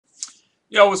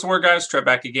Yo, what's the word, guys? Trey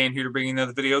back again here to bring you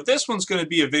another video. This one's going to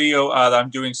be a video that I'm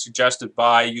doing suggested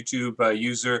by YouTube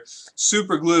user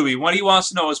Super Gluey. What he wants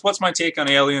to know is what's my take on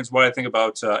aliens, what I think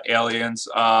about aliens,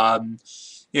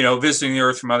 visiting the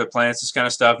Earth from other planets, this kind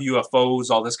of stuff, UFOs,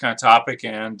 all this kind of topic.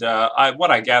 And what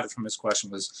I gathered from his question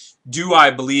was, do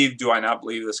I believe, do I not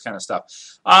believe, this kind of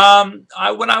stuff.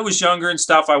 When I was younger and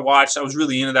stuff, I was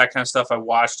really into that kind of stuff. I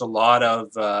watched a lot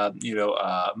of,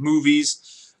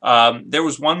 movies. There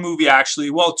was one movie actually,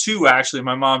 well, two actually.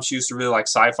 My mom, she used to really like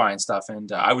sci-fi and stuff,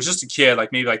 and I was just a kid,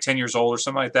 like maybe like 10 years old or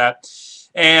something like that.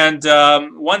 And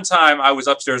one time I was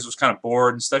upstairs, was kind of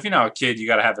bored and stuff. You know, a kid, you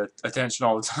got to have attention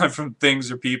all the time from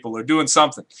things or people or doing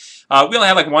something. We only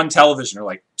had like one television or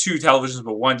like two televisions,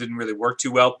 but one didn't really work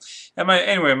too well. And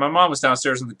anyway, my mom was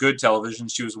downstairs on the good television.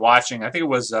 She was watching, I think it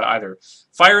was either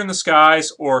Fire in the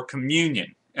Skies or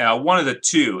Communion, one of the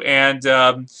two.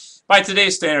 And by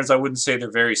today's standards, I wouldn't say they're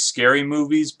very scary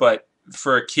movies, but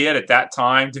for a kid at that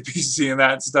time to be seeing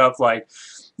that stuff, like,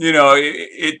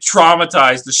 it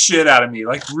traumatized the shit out of me,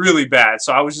 like really bad.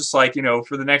 So I was just like,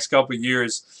 for the next couple of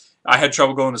years, I had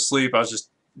trouble going to sleep. I was just,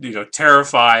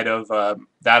 terrified of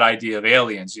that idea of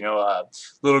aliens,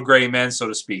 little gray men, so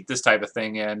to speak, this type of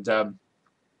thing. And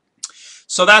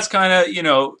so that's kind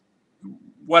of,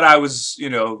 what I was,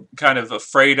 kind of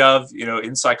afraid of,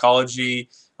 in psychology.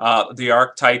 The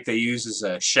archetype they use is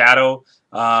a shadow,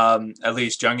 at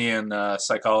least Jungian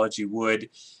psychology would.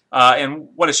 And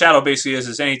what a shadow basically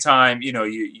is anytime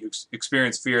you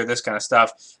experience fear, this kind of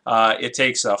stuff, it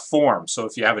takes a form. So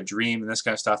if you have a dream and this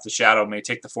kind of stuff, the shadow may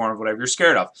take the form of whatever you're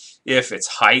scared of. If it's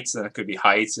heights, then it could be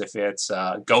heights. If it's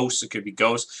ghosts, it could be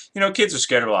ghosts. Kids are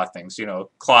scared of a lot of things.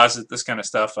 Closet, this kind of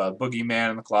stuff, boogeyman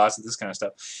in the closet, this kind of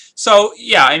stuff. So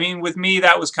yeah, I mean, with me,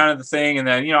 that was kind of the thing. And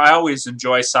then I always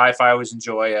enjoy sci-fi. I always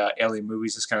enjoy alien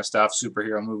movies, this kind of stuff,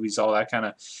 superhero movies, all that kind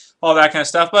of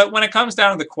stuff. But when it comes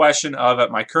down to the question of,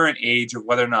 at my current age, of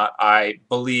whether or not I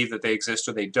believe that they exist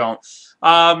or they don't,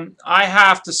 I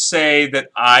have to say that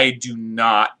I do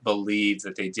not believe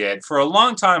that they did. For a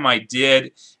long time I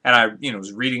did, and I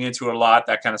was reading into it a lot,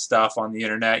 that kind of stuff on the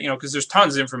internet, because there's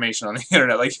tons of information on the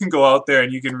internet. Like, you can go out there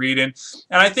and you can read in.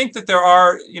 And I think that there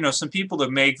are, some people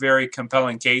that make very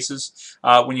compelling cases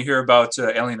when you hear about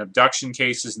alien abduction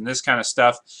cases and this kind of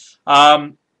stuff.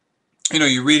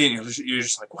 You read it and you're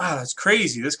just like, wow, that's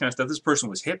crazy, this kind of stuff. This person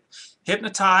was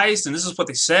hypnotized, and this is what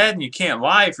they said, and you can't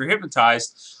lie if you're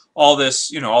hypnotized. All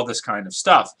this, all this kind of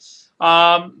stuff.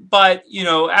 But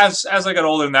as I got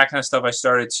older and that kind of stuff, I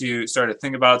started to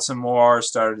think about it some more,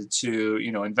 started to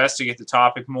investigate the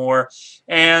topic more,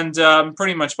 and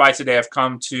pretty much by today I've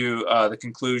come to the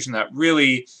conclusion that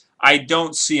really I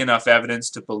don't see enough evidence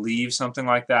to believe something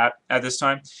like that at this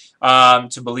time,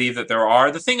 to believe that there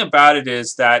are. The thing about it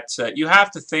is that you have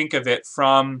to think of it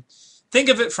from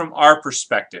our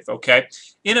perspective, okay?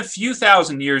 In a few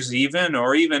thousand years even,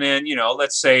 or even in,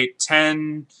 let's say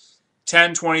 10,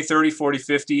 20, 30, 40,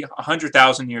 50,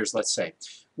 100,000 years, let's say,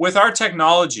 with our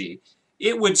technology,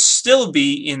 it would still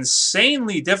be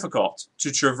insanely difficult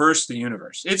to traverse the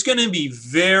universe. It's going to be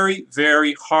very,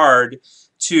 very hard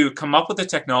to come up with the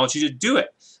technology to do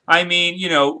it. I mean,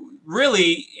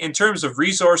 really, in terms of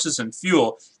resources and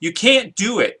fuel, you can't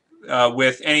do it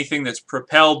with anything that's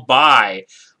propelled by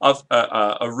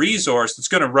a resource that's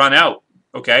going to run out.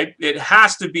 Okay, it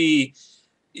has to be,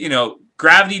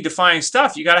 gravity-defying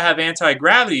stuff. You got to have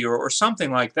anti-gravity or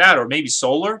something like that, or maybe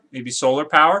solar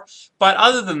power. But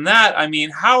other than that, I mean,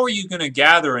 how are you going to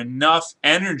gather enough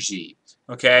energy,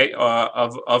 okay,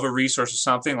 of a resource or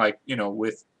something like,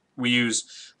 we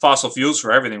use fossil fuels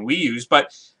for everything we use,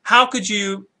 but how could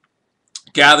you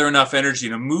gather enough energy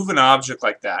to move an object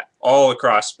like that all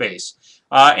across space?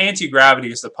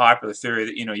 Anti-gravity is the popular theory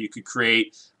that you could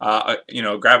create a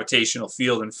gravitational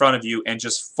field in front of you and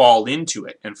just fall into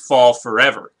it and fall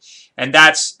forever. And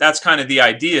that's kind of the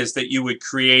idea, is that you would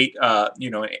create a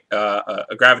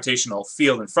gravitational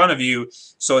field in front of you,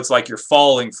 so it's like you're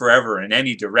falling forever in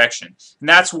any direction. And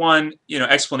that's one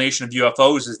explanation of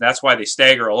UFOs, is that's why they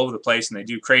stagger all over the place and they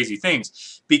do crazy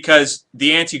thkind, because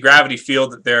the anti-gravity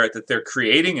field that they're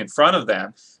creating in front of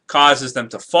them causes them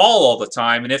to fall all the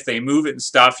time. And if they move it and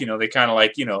stuff, they kind of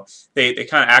like, they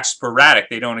kind of act sporadic.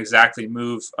 They don't exactly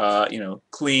move,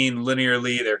 clean,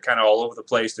 linearly. They're kind of all over the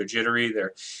place. They're jittery.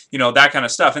 They're, that kind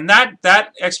of stuff. And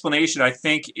that explanation, I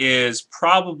think, is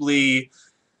probably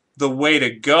the way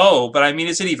to go. But I mean,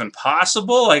 is it even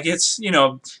possible? Like, it's,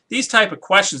 these type of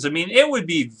questions, I mean, it would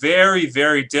be very,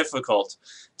 very difficult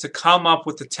to come up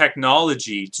with the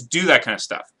technology to do that kind of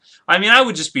stuff. I mean, I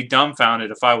would just be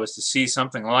dumbfounded if I was to see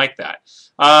something like that.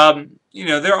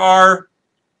 There are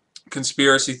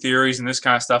conspiracy theories and this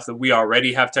kind of stuff that we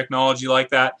already have technology like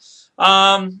that.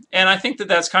 And I think that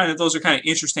those are kind of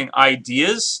interesting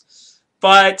ideas,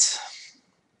 but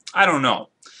I don't know.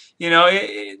 You know,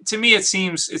 to me it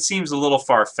seems a little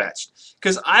far-fetched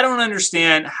because I don't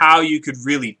understand how you could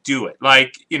really do it.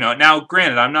 Like, you know, now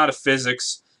granted, I'm not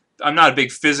a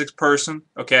big physics person,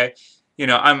 okay? You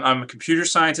know, I'm a computer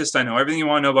scientist. I know everything you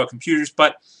want to know about computers,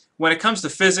 but when it comes to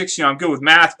physics, you know, I'm good with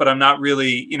math, but I'm not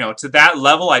really, you know, to that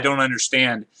level. I don't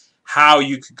understand how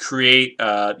you could create,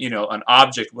 you know, an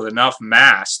object with enough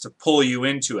mass to pull you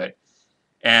into it.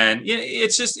 And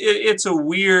it's just, it's a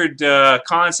weird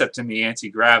concept to me,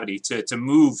 anti-gravity, to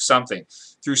move something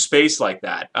through space like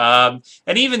that.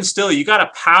 And even still, you got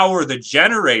to power the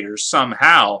generators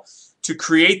somehow to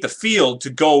create the field to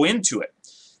go into it.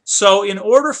 So in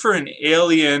order for an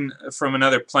alien from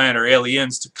another planet or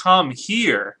aliens to come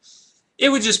here, it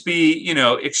would just be, you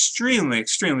know, extremely,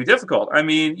 extremely difficult. I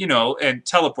mean, you know, and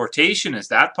teleportation, is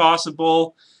that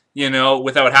possible, you know,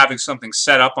 without having something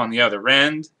set up on the other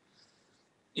end,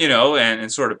 you know,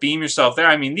 and sort of beam yourself there?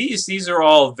 I mean, these are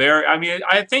all very, I mean,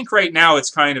 I think right now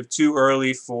it's kind of too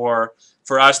early for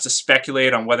us to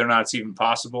speculate on whether or not it's even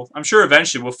possible. I'm sure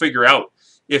eventually we'll figure out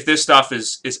if this stuff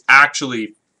is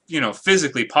actually, you know,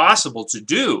 physically possible to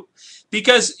do,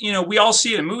 because, you know, we all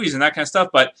see it in movies and that kind of stuff,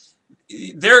 but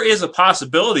there is a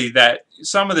possibility that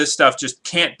some of this stuff just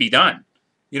can't be done.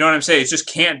 You know what I'm saying? It just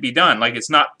can't be done. Like, it's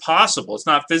not possible. It's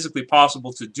not physically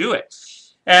possible to do it.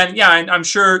 And yeah, I'm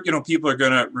sure, you know, people are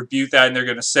going to rebuke that, and they're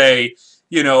going to say,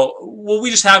 you know, well, we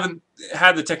just haven't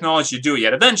had the technology to do it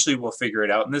yet. Eventually we'll figure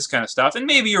it out and this kind of stuff. And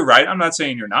maybe you're right. I'm not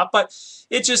saying you're not, but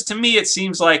it just, to me, it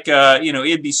seems like, you know,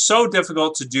 it'd be so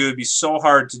difficult to do. It'd be so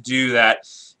hard to do that,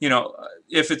 you know,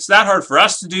 if it's that hard for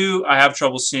us to do, I have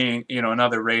trouble seeing, you know,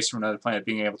 another race from another planet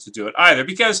being able to do it either,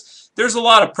 because there's a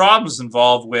lot of problems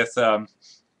involved with,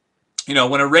 you know,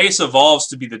 when a race evolves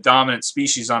to be the dominant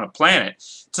species on a planet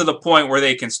to the point where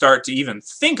they can start to even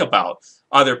think about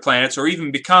other planets or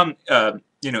even become,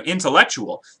 you know,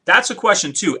 intellectual. That's a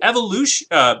question too. Evolution,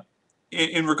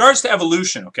 in regards to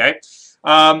evolution, okay,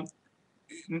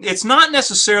 it's not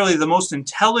necessarily the most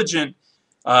intelligent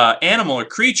animal or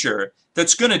creature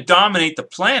that's going to dominate the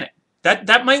planet.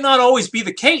 That might not always be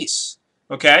the case,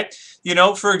 okay? You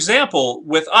know, for example,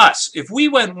 with us, if we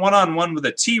went one-on-one with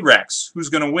a T-Rex, who's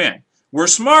going to win? We're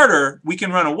smarter, we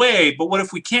can run away, but what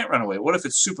if we can't run away? What if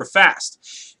it's super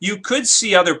fast? You could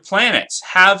see other planets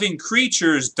having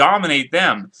creatures dominate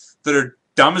them that are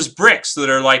dumb as bricks, that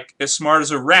are like as smart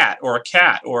as a rat or a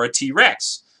cat or a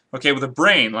T-Rex, okay, with a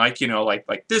brain like, you know, like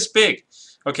this big,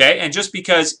 okay? And just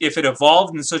because if it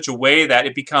evolved in such a way that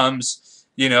it becomes,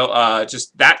 you know,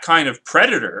 just that kind of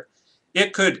predator,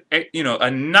 it could, you know,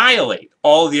 annihilate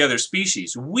all the other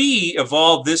species. We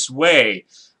evolved this way.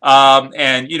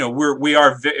 And you know, we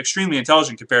are extremely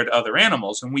intelligent compared to other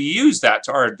animals, and we use that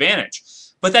to our advantage.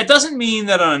 But that doesn't mean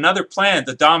that on another planet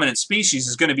the dominant species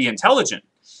is going to be intelligent.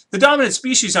 The dominant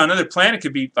species on another planet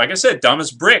could be, like I said, dumb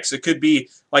as bricks. It could be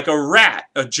like a rat,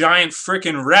 a giant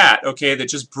frickin' rat, okay, that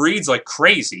just breeds like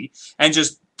crazy and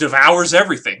just devours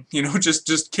everything, you know,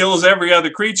 just kills every other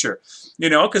creature, you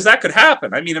know, because that could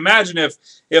happen. I mean, imagine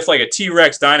if like a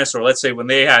T-Rex dinosaur, let's say when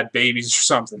they had babies or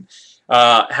something,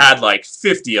 had like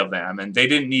 50 of them, and they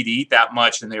didn't need to eat that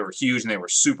much, and they were huge, and they were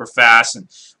super fast, and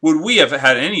would we have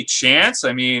had any chance?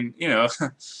 I mean, you know,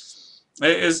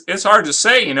 it's hard to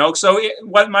say, you know. So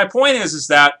what my point is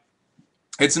that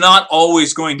it's not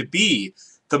always going to be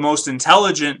the most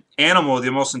intelligent animal,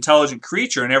 the most intelligent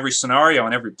creature in every scenario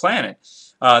on every planet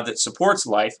that supports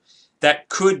life that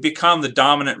could become the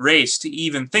dominant race to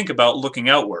even think about looking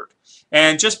outward.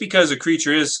 And just because a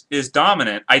creature is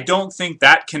dominant, I don't think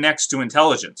that connects to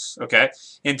intelligence, okay?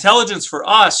 Intelligence for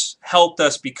us helped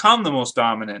us become the most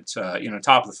dominant, you know,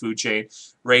 top of the food chain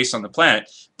race on the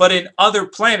planet. But in other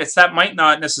planets, that might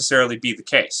not necessarily be the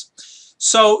case.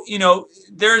 So, you know,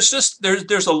 there's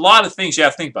a lot of things you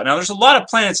have to think about. Now, there's a lot of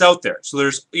planets out there. So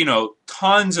there's, you know,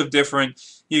 tons of different,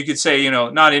 you could say, you know,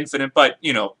 not infinite, but,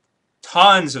 you know,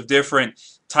 tons of different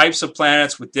types of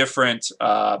planets with different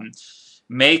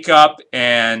makeup,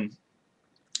 and,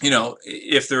 you know,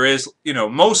 if there is, you know,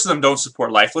 most of them don't support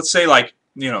life. Let's say like,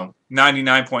 you know,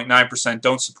 99.9%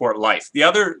 don't support life. The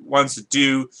other ones that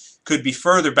do could be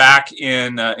further back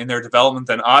in their development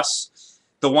than us.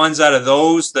 The ones out of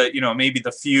those that, you know, maybe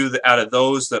the few that out of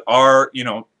those that are, you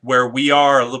know, where we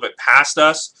are a little bit past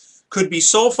us, could be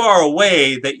so far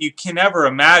away that you can never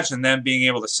imagine them being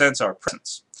able to sense our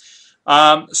presence.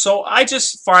 So I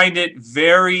just find it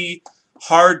very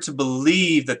hard to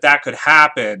believe that that could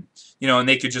happen, you know, and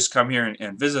they could just come here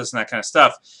and visit us and that kind of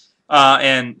stuff.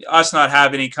 and us not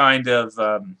have any kind of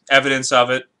evidence of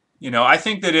it. I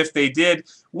think that if they did,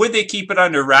 would they keep it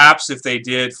under wraps if they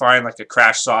did find like a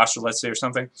crash saucer, let's say, or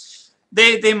something?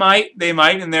 They might,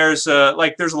 and there's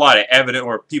there's a lot of evidence,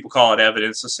 or people call it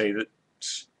evidence, to say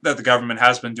that the government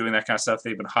has been doing that kind of stuff.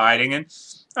 They've been hiding, and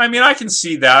I mean, I can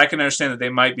see that. I can understand that they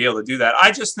might be able to do that.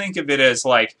 I just think of it as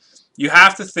like, you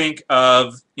have to think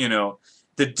of,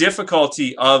 the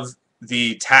difficulty of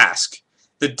the task.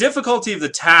 The difficulty of the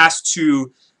task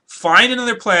to find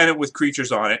another planet with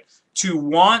creatures on it, to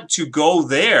want to go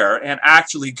there and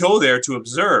actually go there to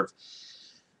observe.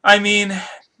 I mean,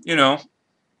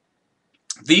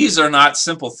 these are not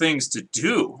simple things to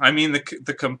do. I mean,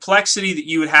 the complexity that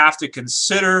you would have to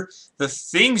consider, the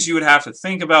things you would have to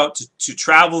think about to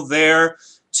travel there,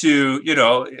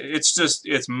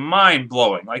 it's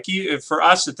mind-blowing. Like, for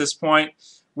us at this point,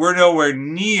 we're nowhere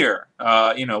near,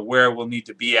 where we'll need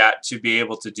to be at to be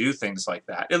able to do things like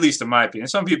that, at least in my opinion.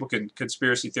 Some people can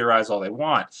conspiracy theorize all they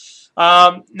want.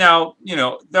 Now,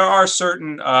 there are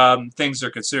certain things that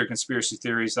are considered conspiracy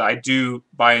theories that I do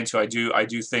buy into. I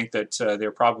do think that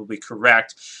they're probably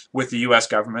correct with the U.S.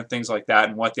 government, things like that,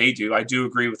 and what they do. I do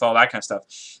agree with all that kind of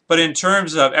stuff. But in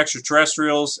terms of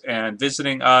extraterrestrials and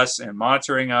visiting us and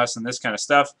monitoring us and this kind of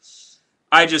stuff,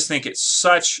 I just think it's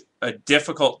such a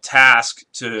difficult task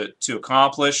to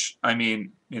accomplish. I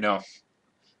mean,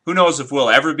 who knows if we'll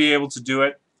ever be able to do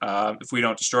it if we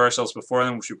don't destroy ourselves before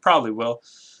then, which we probably will.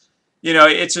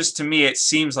 It's just, to me, it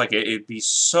seems like it'd be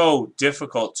so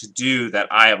difficult to do that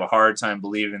I have a hard time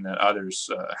believing that others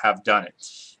have done it.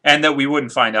 And that we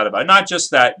wouldn't find out about it. Not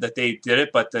just that they did it,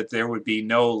 but that there would be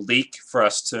no leak for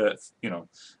us to,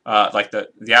 like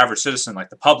the average citizen, like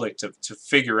the public, to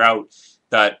figure out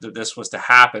that this was to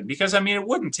happen. Because, I mean, it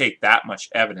wouldn't take that much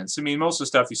evidence. I mean, most of the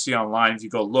stuff you see online, if you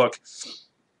go look,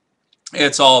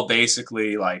 it's all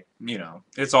basically like,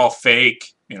 it's all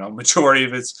fake. Majority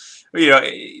of it's,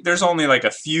 there's only like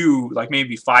a few, like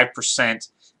maybe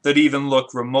 5% that even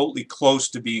look remotely close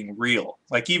to being real.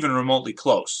 Like, even remotely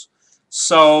close.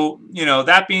 So,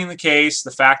 that being the case,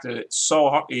 the fact that it's so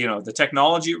hard, the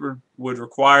technology would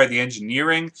require, the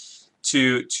engineering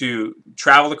to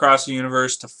travel across the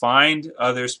universe to find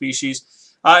other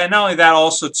species. And not only that,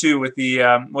 also, too, with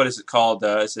the, what is it called?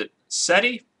 Is it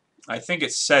SETI? I think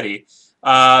it's SETI.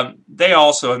 They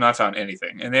also have not found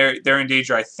anything. And they're in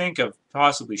danger, I think, of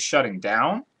possibly shutting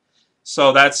down.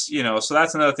 So that's, so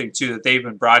that's another thing, too, that they've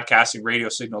been broadcasting radio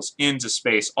signals into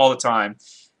space all the time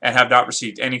and have not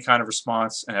received any kind of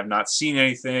response and have not seen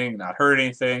anything, not heard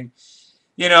anything.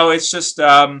 It's just,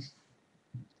 I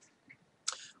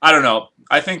don't know.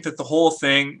 I think that the whole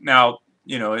thing now,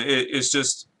 is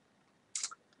just,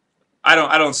 I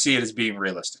don't see it as being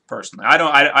realistic personally.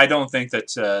 I don't think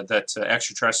that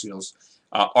extraterrestrials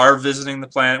are visiting the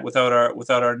planet without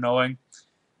our knowing,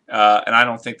 and I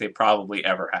don't think they probably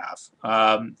ever have.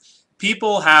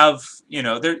 People have,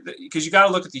 because you got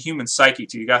to look at the human psyche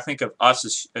too. You got to think of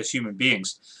us as human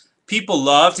beings. People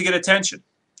love to get attention,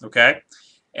 okay,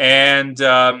 and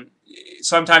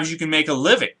sometimes you can make a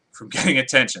living from getting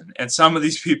attention, and some of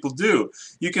these people do.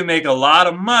 You can make a lot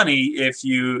of money if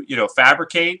you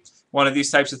fabricate one of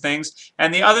these types of things.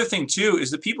 And the other thing too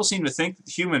is that people seem to think that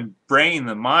the human brain,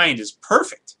 the mind, is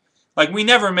perfect. Like, we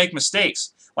never make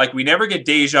mistakes. Like, we never get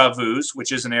deja vus,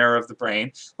 which is an error of the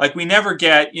brain. Like, we never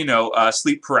get,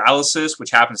 sleep paralysis,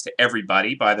 which happens to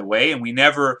everybody, by the way. And we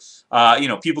never,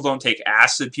 people don't take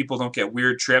acid, people don't get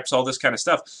weird trips, all this kind of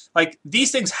stuff. Like,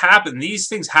 these things happen. These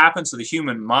things happen to the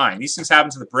human mind. These things happen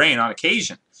to the brain on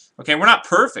occasion. Okay, we're not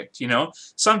perfect,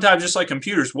 Sometimes, just like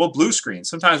computers, we'll blue screen.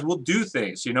 Sometimes we'll do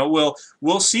things,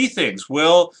 we'll see things.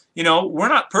 We're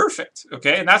not perfect,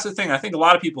 okay? And that's the thing. I think a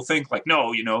lot of people think, like,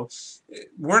 no,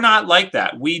 we're not like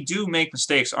that. We do make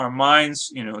mistakes. Our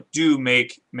minds, do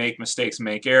make mistakes,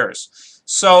 make errors.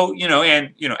 So,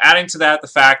 and, adding to that the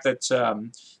fact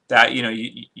that,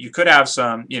 you could have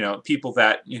some, people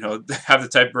that, have the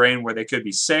type of brain where they could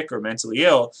be sick or mentally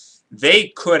ill. They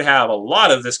could have a lot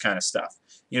of this kind of stuff.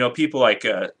 People like,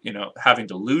 having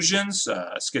delusions,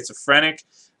 schizophrenic,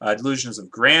 delusions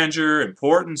of grandeur,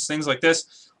 importance, things like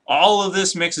this. All of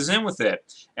this mixes in with it.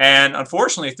 And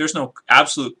unfortunately, if there's no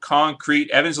absolute concrete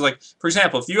evidence, like, for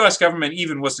example, if the U.S. government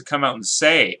even was to come out and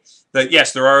say that,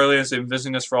 yes, there are aliens, they've been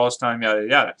visiting us for all this time, yada,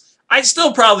 yada, I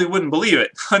still probably wouldn't believe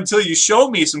it until you show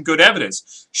me some good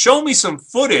evidence. Show me some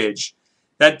footage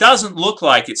that doesn't look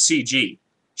like it's CG.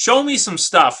 Show me some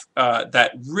stuff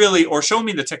that really, or show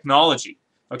me the technology.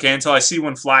 Okay, until I see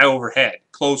one fly overhead,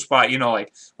 close by,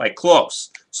 like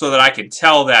close, so that I can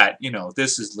tell that,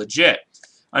 this is legit.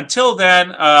 Until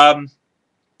then,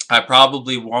 I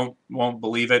probably won't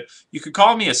believe it. You could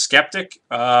call me a skeptic,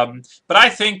 but I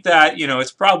think that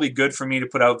it's probably good for me to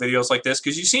put out videos like this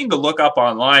because you seem to look up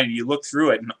online and you look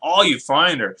through it and all you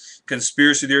find are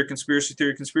conspiracy theory, conspiracy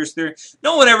theory, conspiracy theory.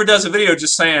 No one ever does a video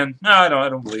just saying no, I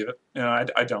don't believe it.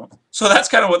 I don't. So that's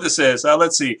kind of what this is.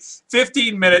 Let's see,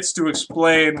 15 minutes to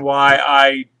explain why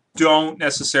I don't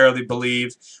necessarily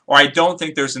believe, or I don't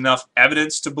think there's enough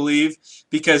evidence to believe,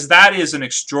 because that is an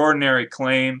extraordinary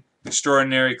claim.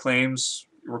 Extraordinary claims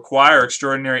require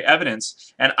extraordinary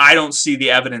evidence, and I don't see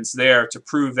the evidence there to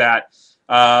prove that.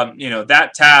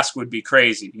 That task would be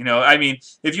crazy. I mean,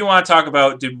 if you want to talk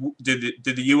about did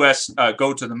the U.S.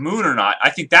 Go to the moon or not,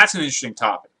 I think that's an interesting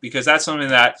topic because that's something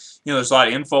that there's a lot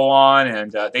of info on,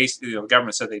 and the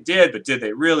government said they did, but did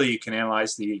they really? You can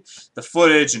analyze the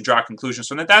footage and draw conclusions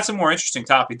from that. That's a more interesting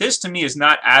topic. This to me is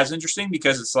not as interesting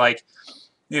because it's like,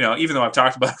 even though I've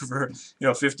talked about it for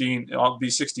 15, I'll be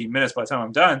 16 minutes by the time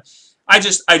I'm done. I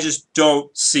just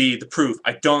don't see the proof.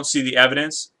 I don't see the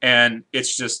evidence, and it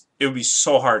would be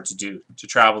so hard to do, to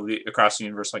travel across the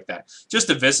universe like that. Just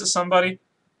to visit somebody,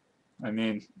 I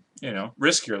mean,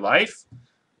 risk your life,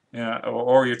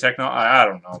 or your technology. I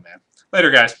don't know, man.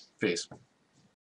 Later, guys. Peace.